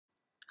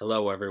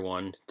Hello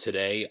everyone.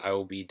 Today I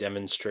will be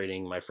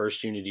demonstrating my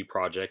first Unity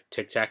project,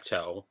 Tic Tac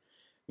Toe,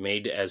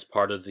 made as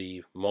part of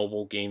the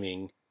mobile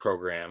gaming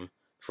program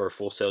for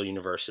Full Sail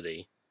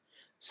University.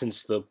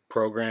 Since the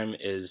program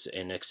is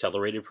an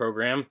accelerated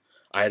program,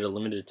 I had a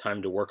limited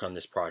time to work on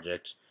this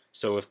project,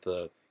 so if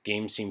the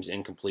game seems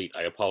incomplete,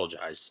 I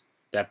apologize.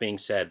 That being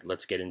said,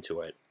 let's get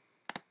into it.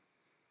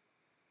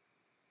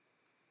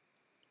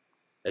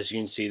 As you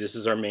can see, this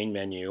is our main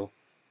menu.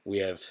 We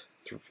have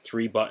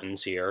three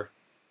buttons here.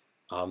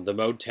 The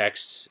mode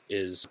text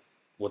is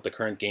what the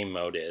current game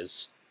mode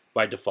is.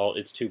 By default,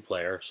 it's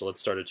two-player, so let's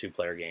start a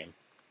two-player game.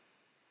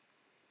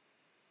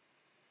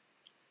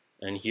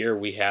 And here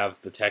we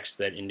have the text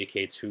that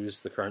indicates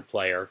who's the current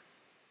player.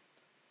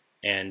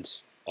 And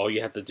all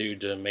you have to do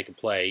to make a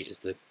play is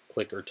to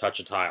click or touch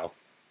a tile.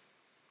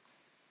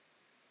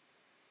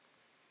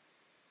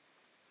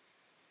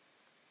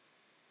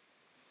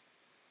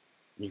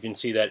 You can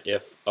see that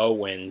if O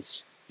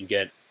wins, you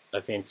get a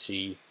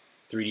fancy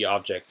 3D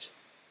object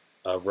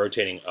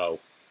rotating O.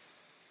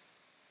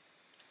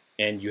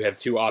 And you have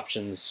two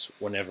options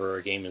whenever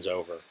a game is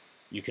over.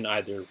 You can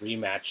either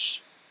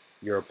rematch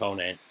your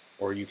opponent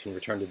or you can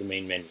return to the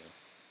main menu.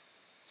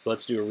 So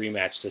let's do a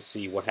rematch to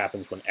see what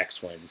happens when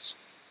X wins.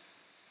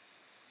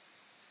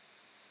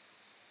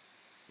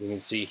 You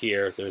can see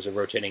here there's a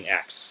rotating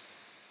X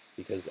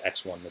because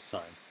X won this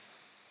time.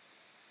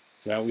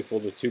 So now we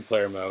fold with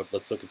two-player mode.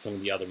 Let's look at some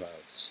of the other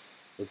modes.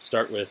 Let's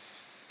start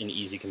with an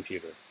easy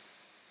computer.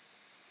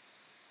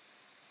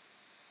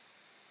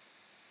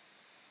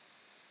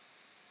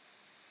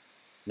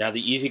 Now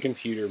the easy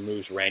computer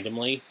moves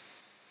randomly.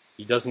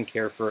 He doesn't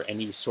care for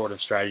any sort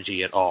of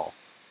strategy at all.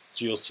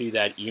 So you'll see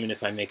that even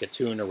if I make a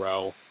 2 in a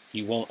row,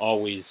 he won't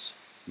always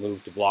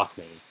move to block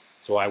me.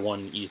 So I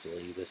won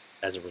easily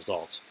as a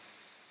result.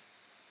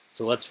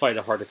 So let's fight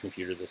a harder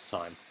computer this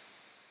time.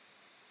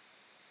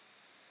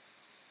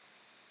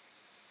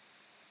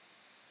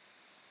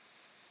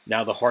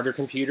 Now the harder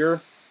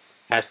computer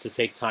has to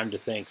take time to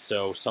think,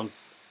 so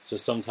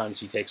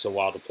sometimes he takes a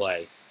while to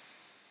play.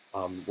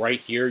 Right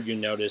here, you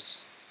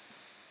notice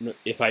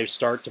if I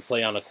start to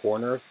play on a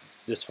corner,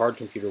 this hard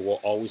computer will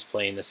always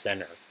play in the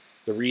center.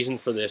 The reason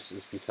for this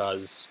is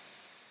because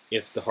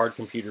if the hard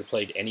computer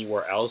played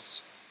anywhere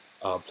else,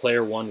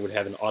 player 1 would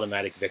have an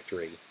automatic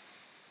victory.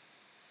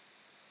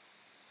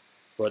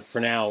 But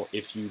for now,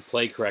 if you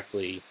play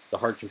correctly, the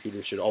hard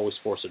computer should always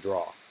force a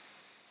draw.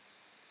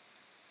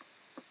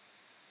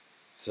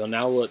 So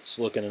now let's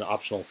look at an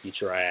optional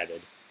feature I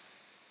added.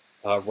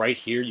 Right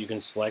here, you can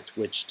select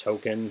which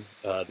token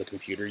the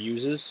computer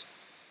uses.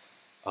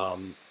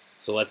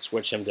 So let's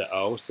switch him to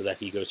O so that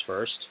he goes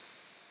first.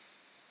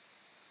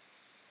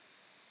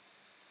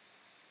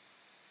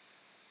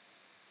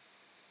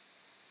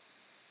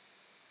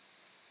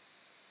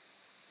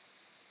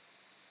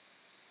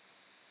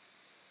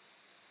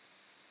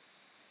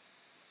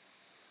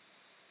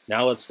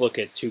 Now let's look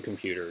at two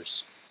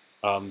computers.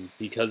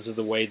 Because of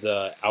the way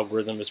the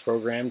algorithm is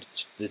programmed,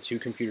 the two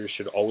computers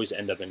should always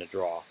end up in a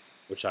draw,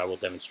 which I will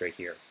demonstrate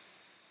here.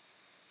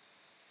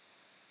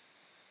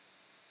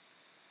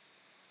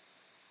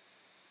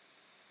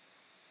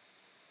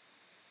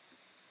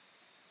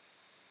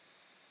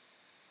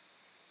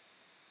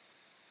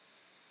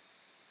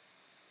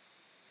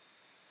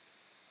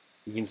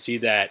 You can see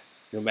that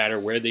no matter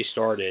where they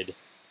started,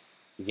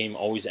 the game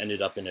always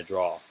ended up in a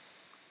draw.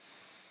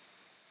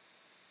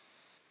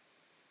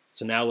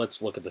 So now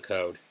let's look at the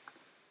code.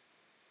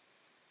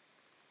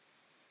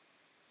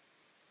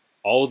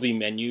 All of the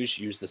menus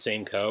use the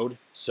same code,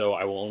 so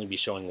I will only be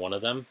showing one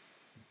of them.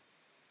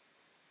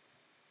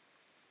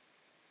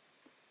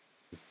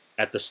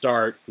 At the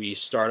start, we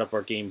start up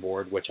our game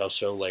board, which I'll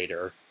show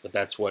later, but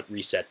that's what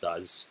reset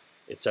does.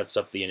 It sets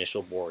up the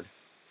initial board.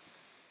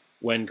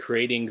 When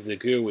creating the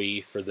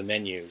GUI for the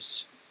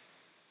menus,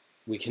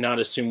 we cannot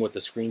assume what the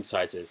screen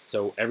size is,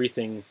 so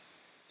everything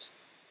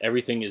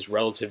is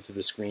relative to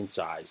the screen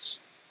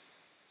size,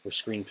 or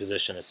screen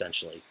position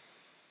essentially.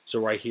 So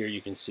right here you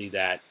can see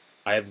that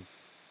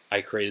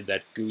I created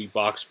that GUI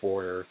box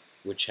border,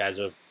 which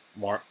has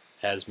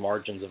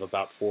margins of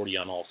about 40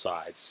 on all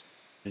sides.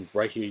 And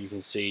right here you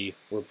can see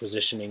we're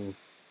positioning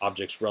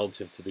objects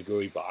relative to the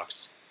GUI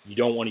box. You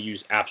don't want to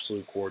use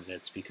absolute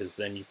coordinates because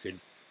then you could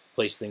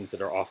place things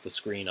that are off the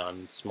screen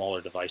on smaller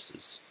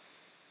devices.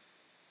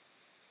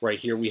 Right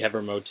here we have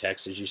our mode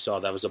text. As you saw,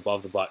 that was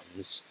above the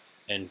buttons,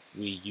 and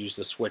we use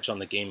the switch on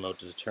the game mode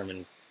to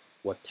determine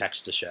what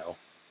text to show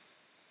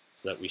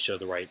so that we show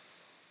the right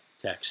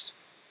text.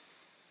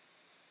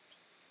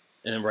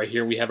 And then right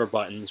here we have our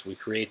buttons, we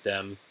create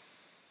them,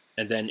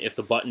 and then if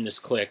the button is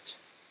clicked,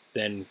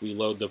 then we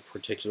load the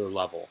particular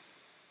level.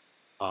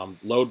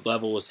 Load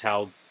level is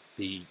how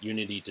the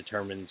Unity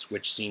determines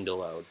which scene to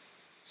load.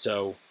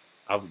 So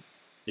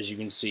as you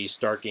can see,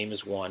 start game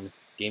is 1,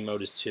 game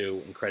mode is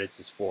 2, and credits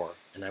is 4.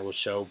 And I will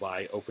show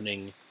by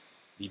opening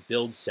the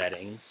build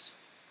settings.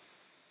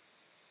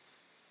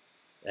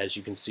 As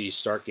you can see,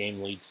 start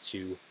game leads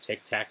to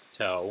Tic Tac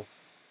Toe,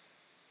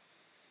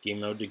 game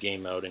mode to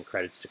game mode, and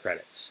credits to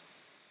credits.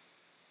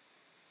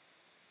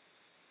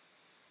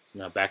 So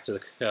now back to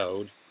the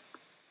code.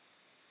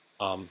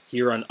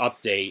 Here on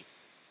update,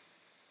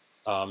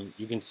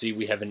 you can see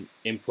we have an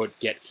input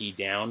get key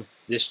down.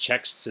 This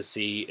checks to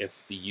see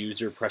if the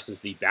user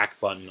presses the back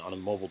button on a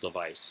mobile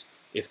device.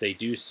 If they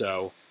do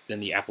so, then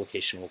the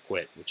application will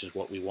quit, which is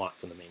what we want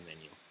from the main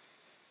menu.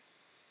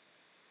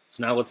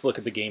 So now let's look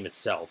at the game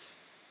itself.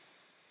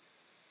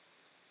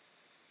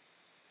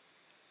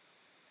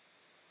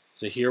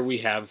 So here we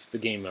have the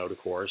game mode,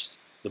 of course,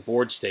 the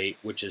board state,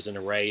 which is an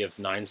array of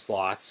 9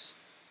 slots,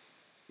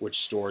 which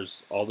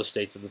stores all the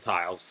states of the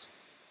tiles.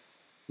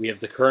 We have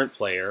the current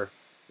player,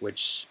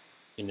 which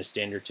in the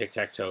standard Tic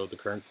Tac Toe, the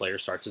current player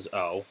starts as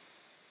O.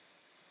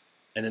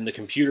 And then the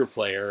computer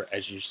player,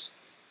 as you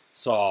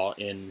saw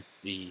in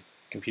the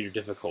computer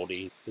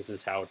difficulty, this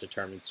is how it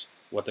determines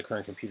what the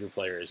current computer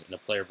player is in a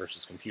player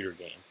versus computer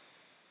game,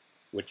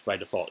 which by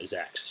default is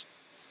X.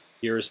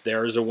 There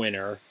is a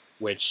winner,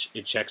 which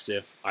it checks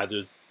if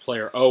either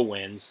player O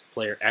wins,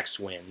 player X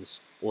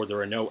wins, or there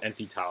are no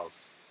empty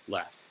tiles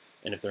left.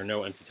 And if there are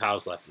no empty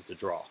tiles left, it's a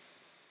draw.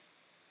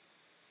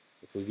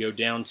 If we go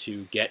down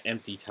to get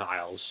empty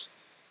tiles,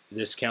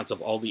 this counts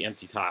up all the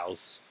empty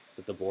tiles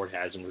that the board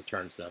has and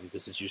returns them.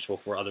 This is useful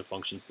for other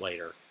functions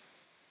later.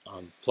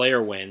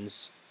 Player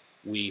wins.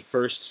 We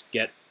first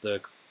get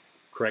the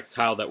correct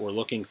tile that we're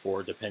looking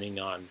for, depending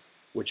on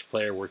which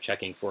player we're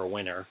checking for a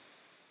winner.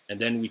 And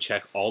then we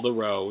check all the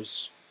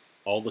rows,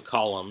 all the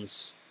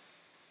columns.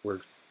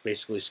 We're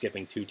basically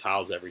skipping 2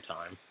 tiles every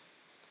time.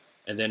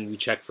 And then we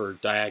check for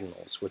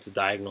diagonals, which the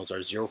diagonals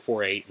are 0,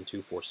 4, 8 and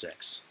 2, 4,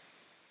 6.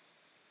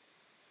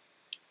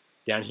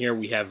 Down here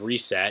we have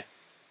reset,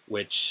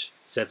 which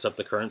sets up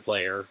the current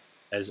player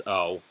as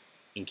O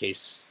in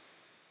case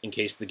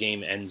the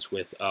game ends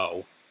with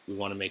O. We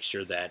want to make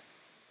sure that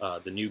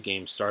the new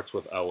game starts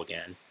with O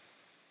again.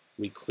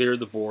 We clear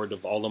the board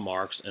of all the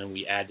marks and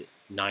we add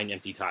 9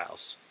 empty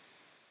tiles.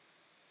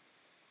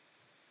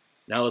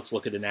 Now let's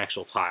look at an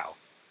actual tile.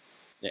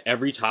 Now,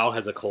 every tile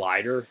has a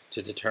collider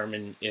to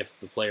determine if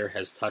the player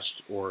has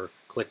touched or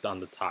clicked on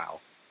the tile.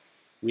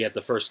 We have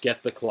to first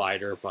get the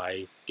collider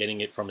by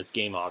getting it from its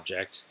game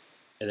object,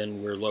 and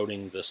then we're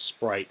loading the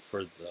sprite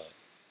for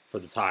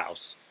the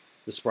tiles.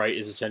 The sprite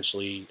is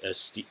essentially a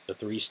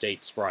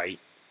 3-state sprite,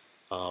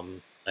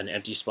 an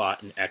empty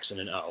spot, an X, and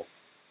an O.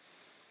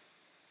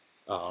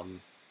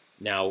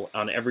 Now,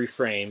 on every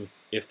frame,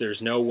 if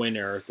there's no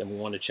winner, then we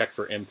want to check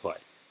for input.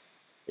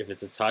 If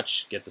it's a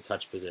touch, get the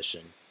touch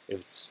position.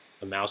 If it's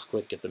a mouse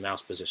click, get the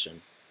mouse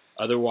position.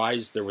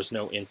 Otherwise, there was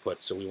no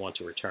input, so we want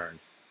to return.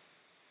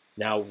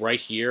 Now, right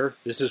here,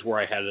 this is where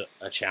I had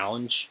a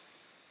challenge.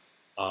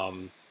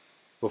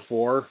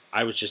 Before,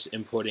 I was just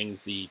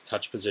inputting the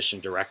touch position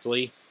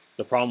directly.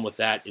 The problem with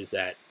that is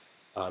that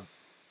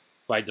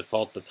by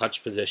default, the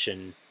touch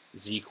position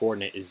Z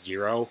coordinate is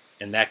 0,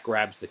 and that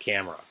grabs the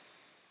camera.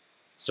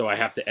 So I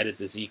have to edit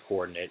the Z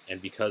coordinate,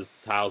 and because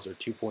the tiles are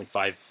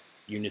 2.5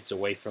 units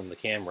away from the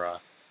camera,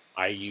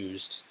 I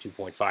used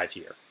 2.5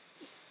 here.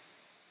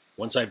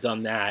 Once I've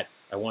done that,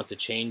 I want to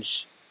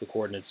change the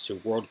coordinates to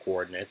world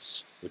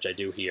coordinates, which I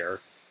do here.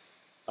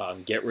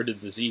 Get rid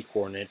of the Z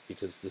coordinate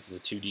because this is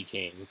a 2D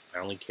game. I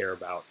only care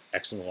about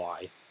X and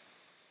Y.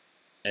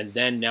 And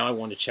then now I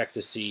want to check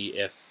to see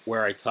if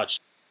where I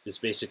touched is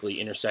basically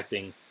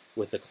intersecting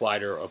with the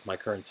collider of my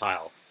current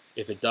tile.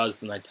 If it does,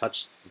 then I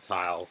touch the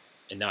tile,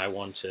 and now I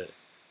want to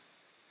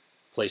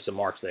place a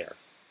mark there.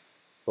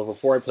 But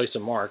before I place a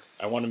mark,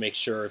 I want to make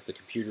sure if the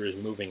computer is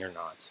moving or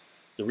not.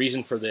 The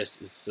reason for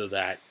this is so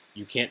that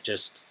you can't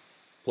just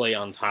play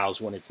on tiles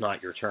when it's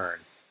not your turn.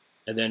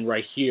 And then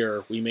right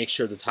here, we make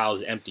sure the tile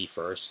is empty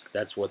first.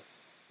 That's what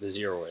the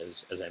 0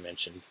 is, as I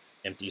mentioned.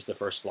 Empty is the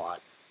first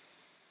slot.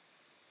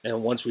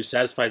 And once we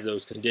satisfy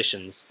those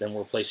conditions, then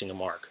we're placing a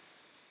mark.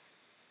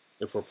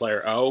 If we're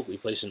player O, we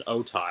place an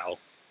O tile,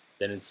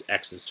 then it's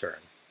X's turn.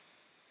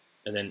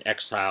 And then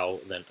X tile,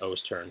 then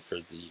O's turn for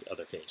the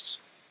other case.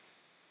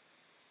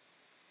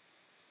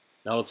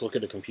 Now let's look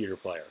at a computer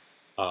player.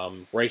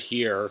 Right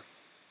here,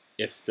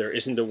 if there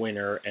isn't a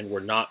winner and we're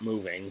not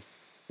moving,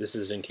 this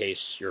is in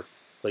case you're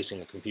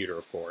placing a computer,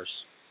 of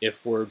course.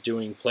 If we're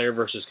doing player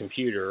versus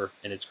computer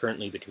and it's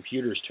currently the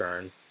computer's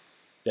turn,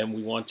 then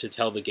we want to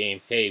tell the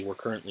game, hey, we're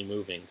currently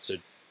moving, so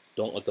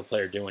don't let the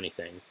player do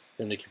anything.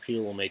 Then the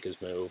computer will make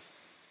his move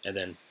and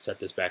then set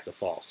this back to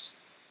false.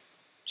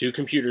 2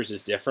 computers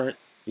is different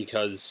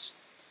because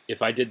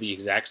if I did the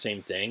exact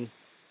same thing,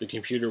 the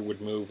computer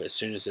would move as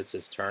soon as it's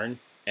his turn,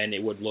 and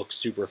it would look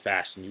super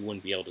fast and you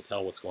wouldn't be able to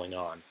tell what's going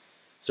on.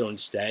 So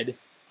instead,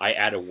 I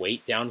add a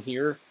wait down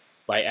here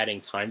by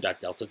adding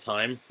time.delta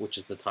time, which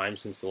is the time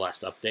since the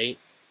last update,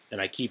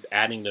 and I keep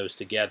adding those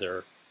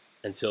together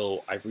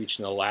until I've reached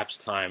an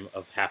elapsed time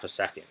of half a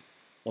second.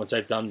 Once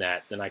I've done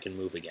that, then I can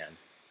move again.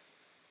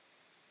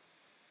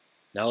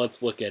 Now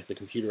let's look at the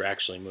computer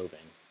actually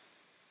moving.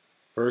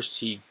 First,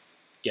 he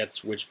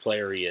gets which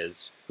player he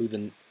is, who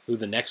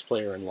the next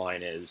player in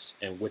line is,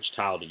 and which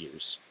tile to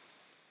use.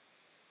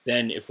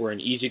 Then, if we're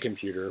an easy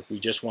computer, we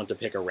just want to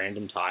pick a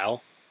random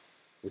tile,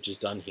 which is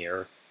done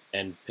here,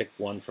 and pick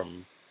one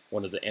from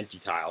one of the empty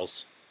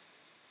tiles.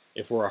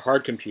 If we're a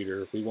hard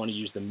computer, we want to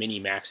use the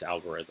mini-max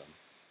algorithm.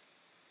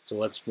 So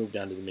let's move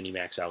down to the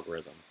mini-max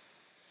algorithm.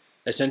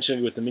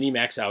 Essentially, with the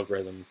mini-max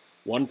algorithm,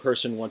 one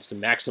person wants to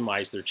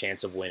maximize their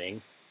chance of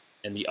winning,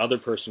 and the other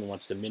person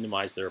wants to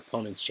minimize their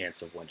opponent's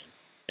chance of winning.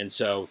 And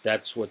so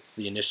that's what's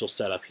the initial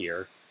setup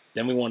here.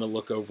 Then we want to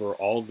look over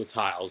all of the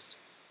tiles.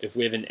 If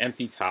we have an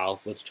empty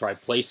tile, let's try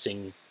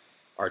placing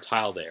our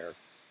tile there.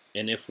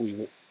 And if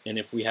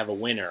we have a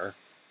winner,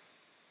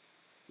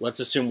 let's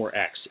assume we're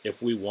X.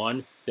 If we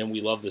won, then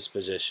we love this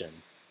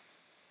position.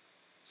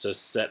 So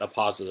set a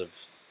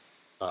positive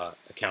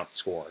account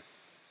score.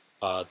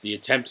 The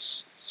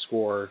attempts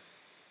score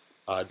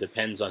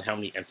depends on how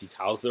many empty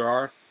tiles there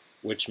are,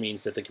 which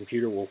means that the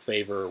computer will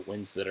favor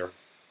wins that are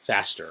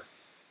faster.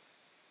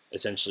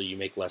 Essentially, you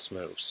make less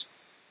moves.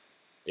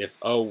 If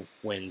O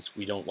wins,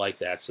 we don't like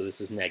that, so this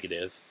is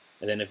negative.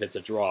 And then if it's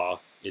a draw,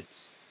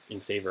 it's in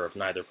favor of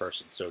neither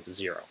person, so it's a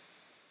 0.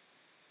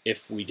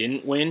 If we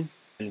didn't win,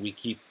 and we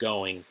keep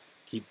going,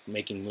 keep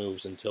making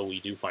moves until we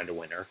do find a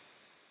winner.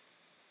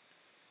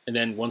 And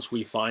then once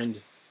we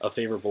find a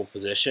favorable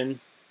position,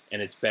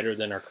 and it's better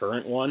than our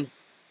current one,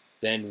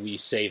 then we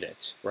save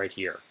it right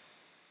here.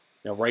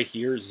 Now right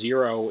here,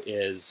 0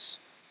 is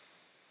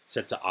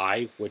set to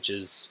I, which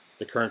is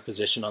the current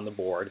position on the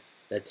board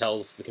that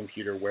tells the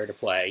computer where to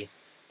play,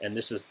 and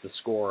this is the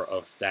score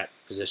of that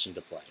position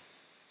to play.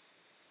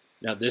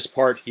 Now this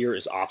part here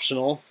is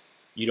optional.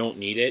 You don't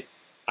need it.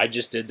 I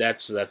just did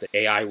that so that the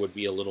AI would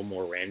be a little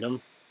more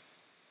random.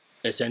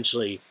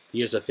 Essentially,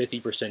 he has a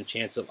 50%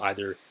 chance of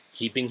either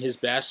keeping his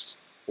best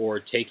or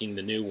taking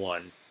the new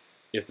one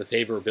if the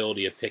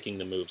favorability of picking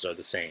the moves are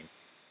the same.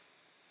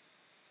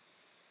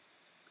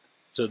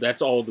 So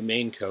that's all the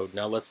main code.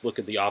 Now let's look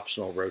at the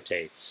optional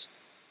rotates.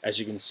 As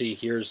you can see,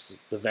 here's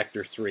the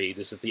vector 3.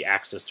 This is the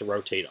axis to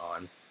rotate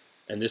on.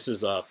 And this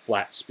is a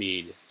flat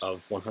speed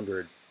of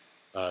 100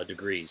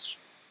 degrees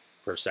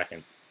per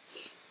second.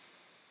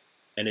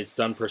 And it's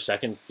done per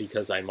second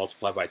because I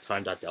multiply by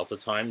time.delta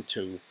time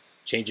to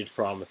change it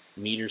from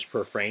meters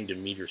per frame to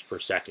meters per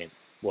second.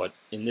 What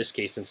in this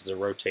case, since it's a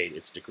rotate,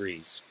 it's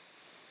degrees.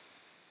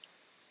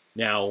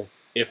 Now,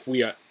 if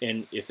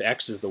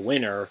X is the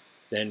winner,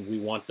 then we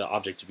want the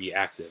object to be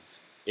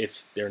active.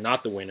 If they're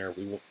not the winner,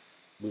 we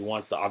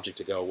want the object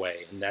to go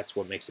away, and that's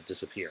what makes it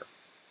disappear.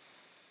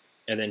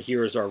 And then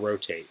here is our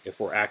rotate. If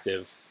we're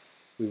active,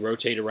 we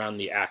rotate around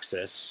the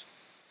axis,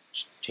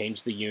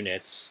 change the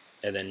units,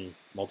 and then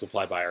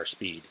multiply by our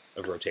speed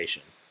of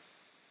rotation.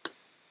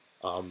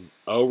 O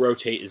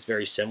rotate is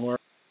very similar.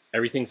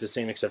 Everything's the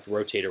same except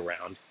rotate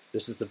around.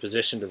 This is the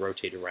position to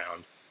rotate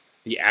around.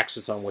 The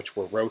axis on which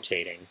we're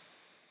rotating.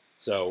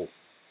 So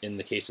in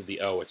the case of the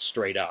O, it's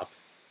straight up.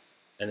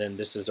 And then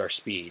this is our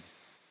speed.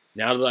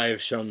 Now that I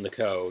have shown the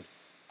code,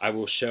 I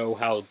will show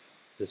how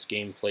this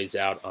game plays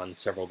out on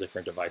several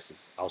different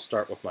devices. I'll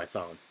start with my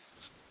phone.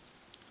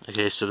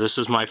 Okay, so this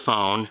is my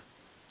phone,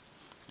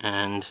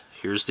 and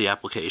here's the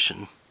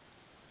application.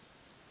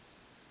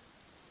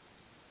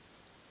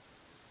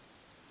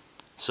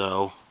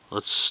 So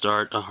let's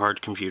start a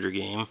hard computer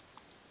game.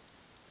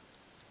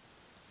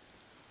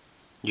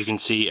 You can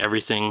see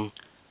everything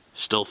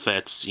still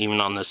fits,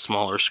 even on this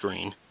smaller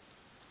screen.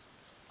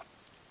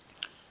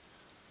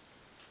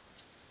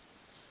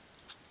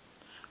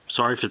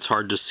 Sorry if it's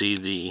hard to see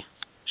the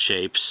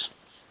shapes.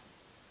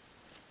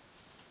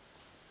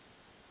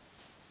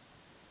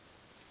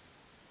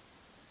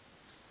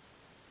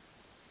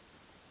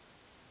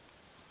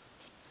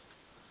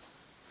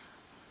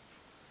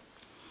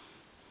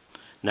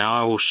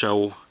 Now I will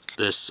show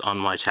this on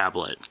my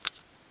tablet.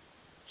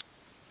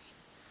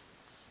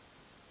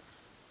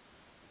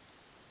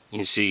 You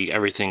can see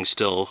everything's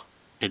still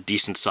a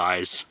decent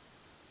size.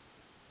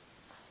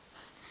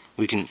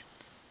 I can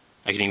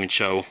even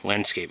show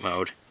landscape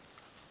mode.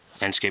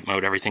 Landscape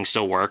mode, everything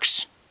still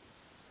works.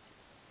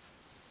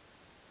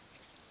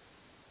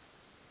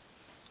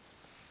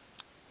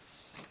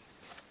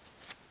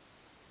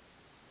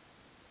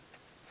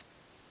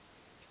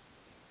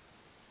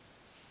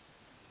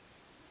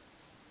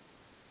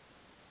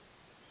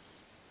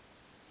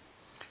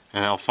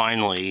 And now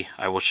finally,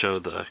 I will show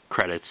the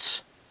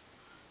credits.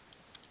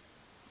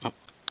 You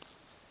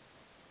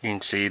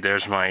can see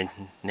there's my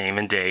name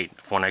and date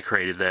of when I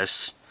created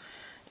this,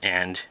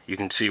 and you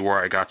can see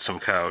where I got some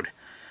code.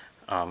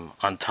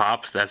 On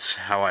top, that's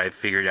how I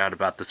figured out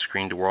about the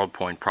screen to world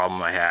point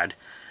problem I had.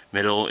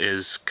 Middle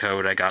is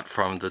code I got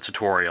from the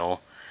tutorial,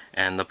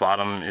 and the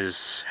bottom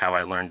is how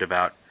I learned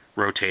about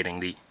rotating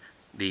the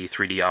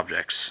 3D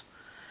objects.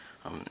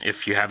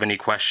 If you have any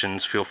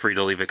questions, feel free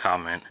to leave a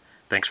comment.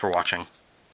 Thanks for watching.